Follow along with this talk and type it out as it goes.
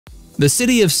The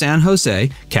city of San Jose,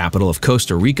 capital of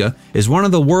Costa Rica, is one of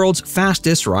the world's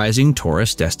fastest rising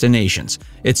tourist destinations.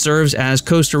 It serves as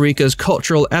Costa Rica's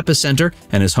cultural epicenter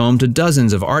and is home to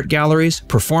dozens of art galleries,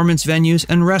 performance venues,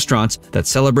 and restaurants that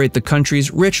celebrate the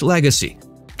country's rich legacy.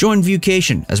 Join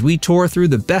Viewcation as we tour through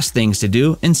the best things to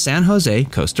do in San Jose,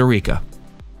 Costa Rica.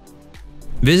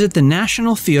 Visit the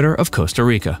National Theater of Costa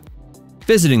Rica.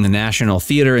 Visiting the National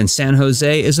Theater in San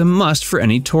Jose is a must for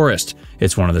any tourist.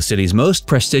 It's one of the city's most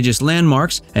prestigious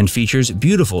landmarks and features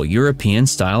beautiful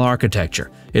European-style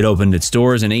architecture. It opened its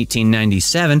doors in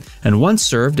 1897 and once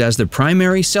served as the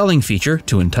primary selling feature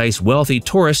to entice wealthy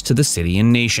tourists to the city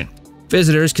and nation.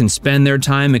 Visitors can spend their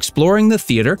time exploring the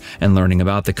theater and learning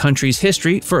about the country's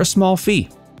history for a small fee.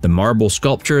 The marble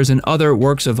sculptures and other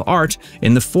works of art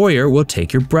in the foyer will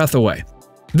take your breath away.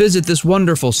 Visit this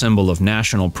wonderful symbol of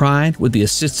national pride with the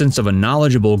assistance of a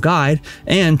knowledgeable guide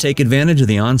and take advantage of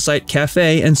the on-site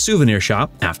cafe and souvenir shop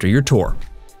after your tour.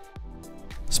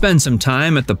 Spend some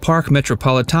time at the Parque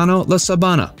Metropolitano La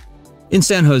Sabana. In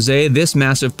San Jose, this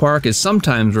massive park is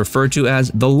sometimes referred to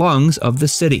as the lungs of the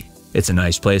city. It's a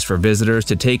nice place for visitors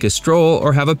to take a stroll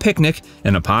or have a picnic,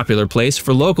 and a popular place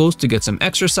for locals to get some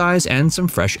exercise and some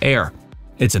fresh air.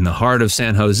 It's in the heart of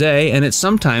San Jose, and it's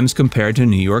sometimes compared to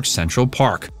New York's Central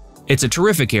Park. It's a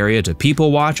terrific area to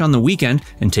people watch on the weekend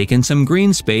and take in some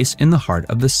green space in the heart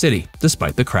of the city,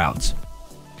 despite the crowds.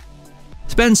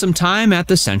 Spend some time at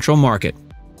the Central Market.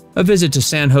 A visit to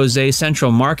San Jose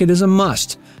Central Market is a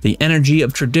must. The energy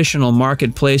of traditional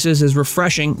marketplaces is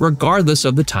refreshing regardless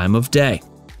of the time of day.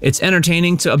 It's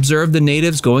entertaining to observe the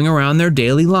natives going around their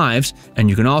daily lives,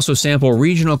 and you can also sample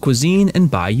regional cuisine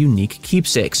and buy unique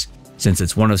keepsakes. Since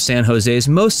it's one of San Jose's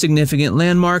most significant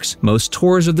landmarks, most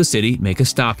tours of the city make a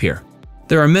stop here.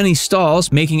 There are many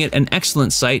stalls, making it an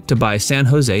excellent site to buy San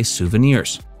Jose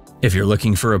souvenirs. If you're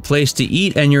looking for a place to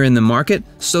eat and you're in the market,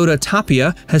 Soda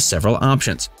Tapia has several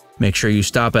options. Make sure you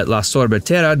stop at La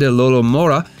Sorbetera de Lolo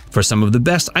Mora for some of the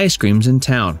best ice creams in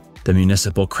town. The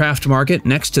Municipal Craft Market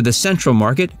next to the Central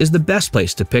Market is the best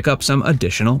place to pick up some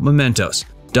additional mementos.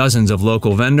 Dozens of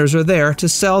local vendors are there to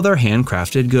sell their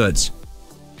handcrafted goods.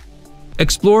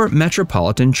 Explore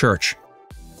Metropolitan Church.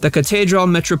 The Catedral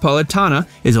Metropolitana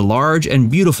is a large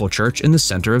and beautiful church in the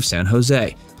center of San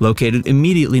Jose, located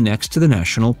immediately next to the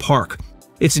National Park.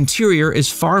 Its interior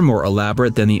is far more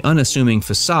elaborate than the unassuming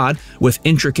facade, with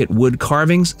intricate wood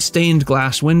carvings, stained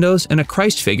glass windows, and a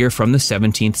Christ figure from the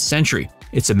 17th century.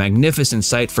 It's a magnificent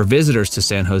sight for visitors to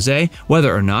San Jose,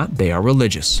 whether or not they are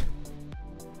religious.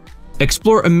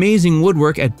 Explore amazing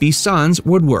woodwork at Biesanz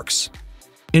Woodworks.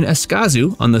 In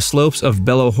Escazú, on the slopes of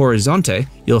Belo Horizonte,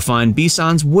 you'll find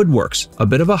Biesanz Woodworks, a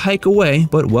bit of a hike away,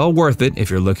 but well worth it if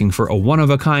you're looking for a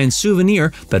one-of-a-kind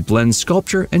souvenir that blends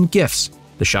sculpture and gifts.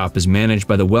 The shop is managed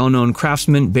by the well-known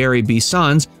craftsman Barry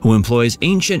Biesanz, who employs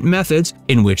ancient methods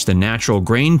in which the natural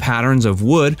grain patterns of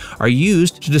wood are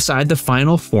used to decide the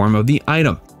final form of the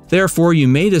item. Therefore, you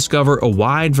may discover a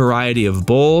wide variety of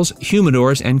bowls,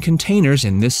 humidors, and containers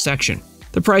in this section.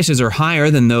 The prices are higher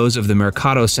than those of the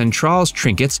Mercado Central's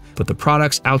trinkets, but the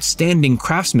product's outstanding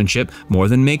craftsmanship more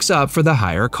than makes up for the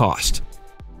higher cost.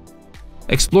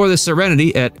 Explore the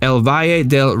Serenity at El Valle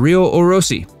del Rio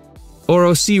Orosí.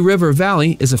 Orosí River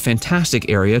Valley is a fantastic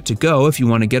area to go if you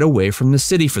want to get away from the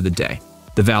city for the day.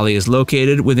 The valley is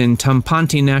located within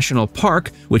Tampanti National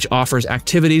Park, which offers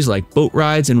activities like boat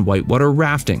rides and whitewater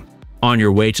rafting. On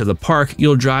your way to the park,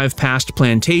 you'll drive past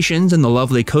plantations and the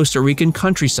lovely Costa Rican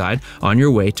countryside on your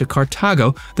way to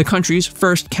Cartago, the country's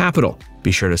first capital.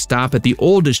 Be sure to stop at the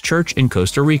oldest church in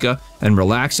Costa Rica and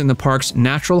relax in the park's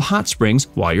natural hot springs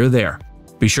while you're there.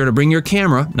 Be sure to bring your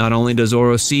camera. Not only does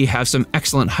Orosí have some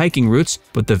excellent hiking routes,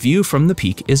 but the view from the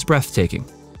peak is breathtaking.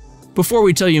 Before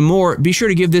we tell you more, be sure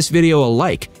to give this video a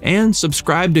like and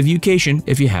subscribe to Viewcation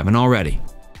if you haven't already.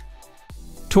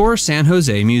 Tour San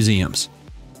Jose Museums.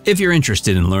 If you're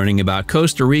interested in learning about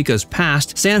Costa Rica's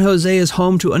past, San Jose is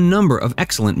home to a number of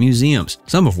excellent museums,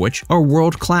 some of which are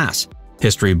world-class.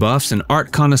 History buffs and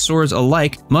art connoisseurs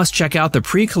alike must check out the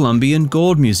Pre-Columbian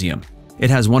Gold Museum.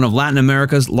 It has one of Latin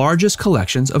America's largest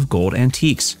collections of gold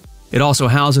antiques. It also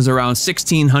houses around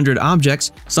 1,600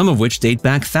 objects, some of which date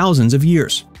back thousands of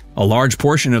years. A large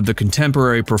portion of the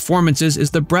contemporary performances is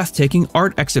the breathtaking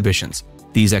art exhibitions.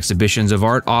 These exhibitions of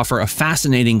art offer a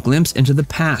fascinating glimpse into the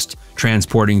past,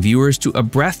 transporting viewers to a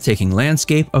breathtaking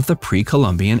landscape of the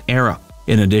pre-Columbian era.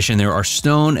 In addition, there are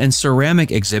stone and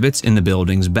ceramic exhibits in the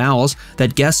building's bowels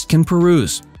that guests can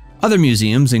peruse. Other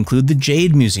museums include the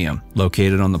Jade Museum,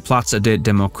 located on the Plaza de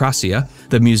Democracia.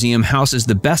 The museum houses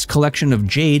the best collection of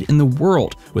jade in the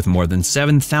world, with more than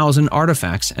 7,000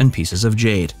 artifacts and pieces of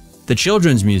jade. The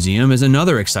Children's Museum is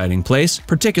another exciting place,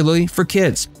 particularly for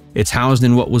kids. It's housed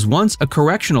in what was once a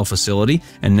correctional facility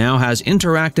and now has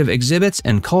interactive exhibits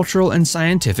and cultural and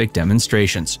scientific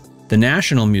demonstrations. The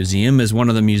National Museum is one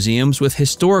of the museums with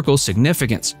historical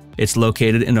significance. It's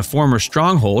located in a former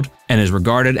stronghold and is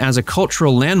regarded as a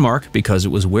cultural landmark because it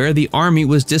was where the army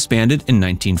was disbanded in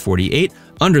 1948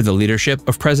 under the leadership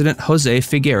of President José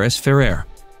Figueres Ferrer.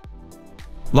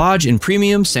 Lodge in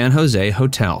premium San Jose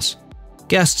hotels.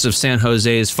 Guests of San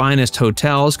Jose's finest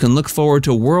hotels can look forward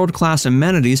to world-class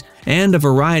amenities and a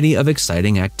variety of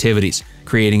exciting activities,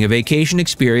 creating a vacation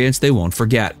experience they won't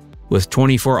forget. With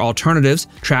 24 alternatives,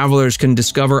 travelers can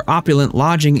discover opulent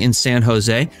lodging in San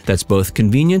Jose that's both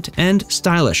convenient and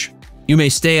stylish. You may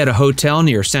stay at a hotel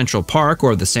near Central Park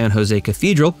or the San Jose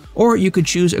Cathedral, or you could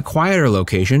choose a quieter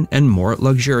location and more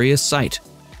luxurious site.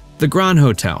 The Gran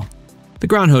Hotel. The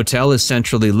Gran Hotel is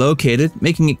centrally located,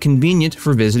 making it convenient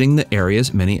for visiting the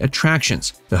area's many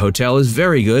attractions. The hotel is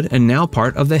very good and now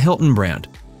part of the Hilton brand.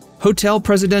 Hotel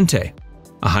Presidente.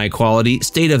 A high-quality,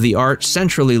 state-of-the-art,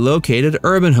 centrally located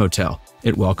urban hotel.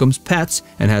 It welcomes pets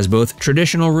and has both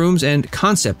traditional rooms and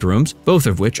concept rooms, both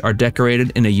of which are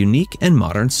decorated in a unique and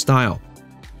modern style.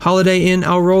 Holiday Inn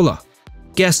Aurora.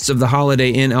 Guests of the Holiday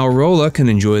Inn Aurora can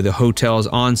enjoy the hotel's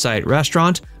on-site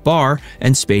restaurant, bar,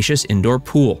 and spacious indoor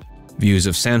pool. Views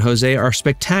of San Jose are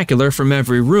spectacular from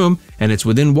every room, and it's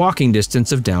within walking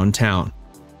distance of downtown.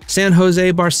 San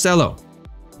Jose Barcelo.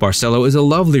 Barcelo is a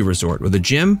lovely resort with a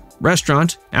gym,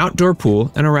 restaurant, outdoor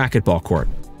pool, and a racquetball court.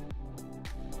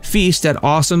 Feast at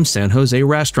awesome San Jose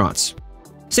restaurants.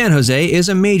 San Jose is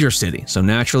a major city, so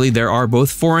naturally there are both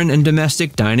foreign and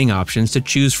domestic dining options to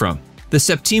choose from. The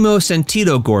Septimo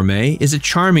Sentido Gourmet is a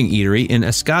charming eatery in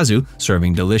Escazú,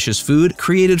 serving delicious food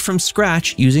created from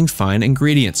scratch using fine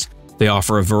ingredients. They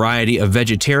offer a variety of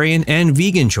vegetarian and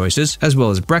vegan choices, as well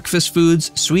as breakfast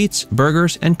foods, sweets,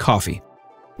 burgers, and coffee.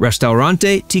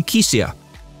 Restaurante Tiquicia.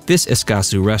 This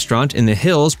Escazú restaurant in the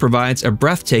hills provides a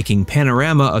breathtaking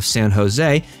panorama of San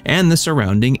Jose and the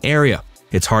surrounding area.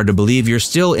 It's hard to believe you're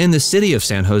still in the city of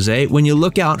San Jose when you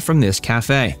look out from this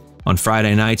cafe. On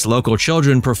Friday nights, local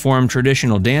children perform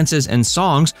traditional dances and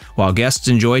songs, while guests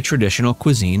enjoy traditional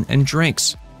cuisine and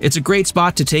drinks. It's a great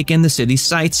spot to take in the city's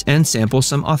sights and sample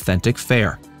some authentic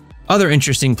fare. Other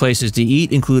interesting places to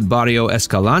eat include Barrio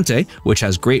Escalante, which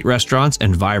has great restaurants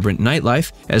and vibrant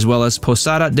nightlife, as well as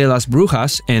Posada de las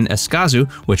Brujas in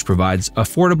Escazú, which provides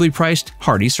affordably priced,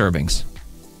 hearty servings.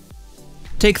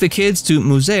 Take the kids to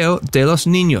Museo de los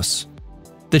Niños.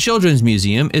 The Children's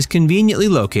Museum is conveniently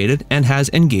located and has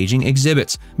engaging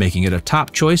exhibits, making it a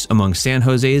top choice among San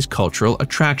Jose's cultural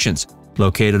attractions.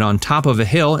 Located on top of a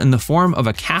hill in the form of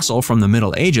a castle from the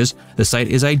Middle Ages, the site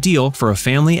is ideal for a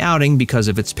family outing because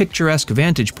of its picturesque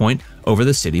vantage point over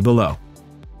the city below.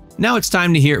 Now it's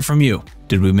time to hear it from you.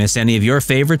 Did we miss any of your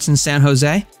favorites in San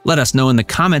Jose? Let us know in the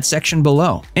comment section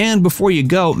below. And before you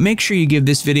go, make sure you give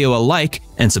this video a like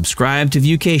and subscribe to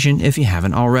Viewcation if you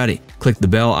haven't already. Click the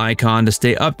bell icon to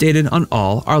stay updated on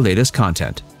all our latest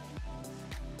content.